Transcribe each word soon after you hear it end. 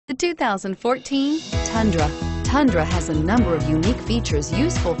The 2014 Tundra. Tundra has a number of unique features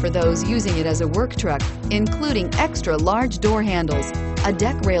useful for those using it as a work truck, including extra large door handles, a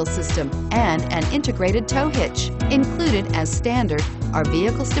deck rail system, and an integrated tow hitch. Included as standard are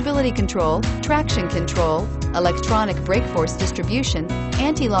vehicle stability control, traction control, electronic brake force distribution,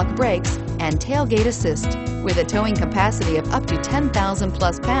 anti-lock brakes, and tailgate assist. With a towing capacity of up to 10,000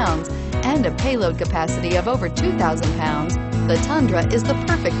 plus pounds and a payload capacity of over 2,000 pounds, the Tundra is the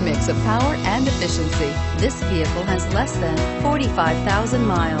perfect mix of power and efficiency. This vehicle has less than 45,000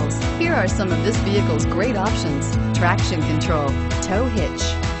 miles. Here are some of this vehicle's great options: traction control, tow hitch,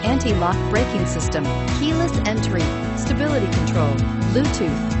 anti-lock braking system, keyless entry, stability control,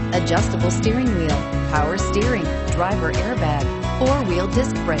 Bluetooth, adjustable steering wheel, power steering, driver airbag, four-wheel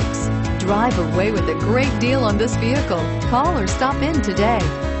disc brakes. Drive away with a great deal on this vehicle. Call or stop in today.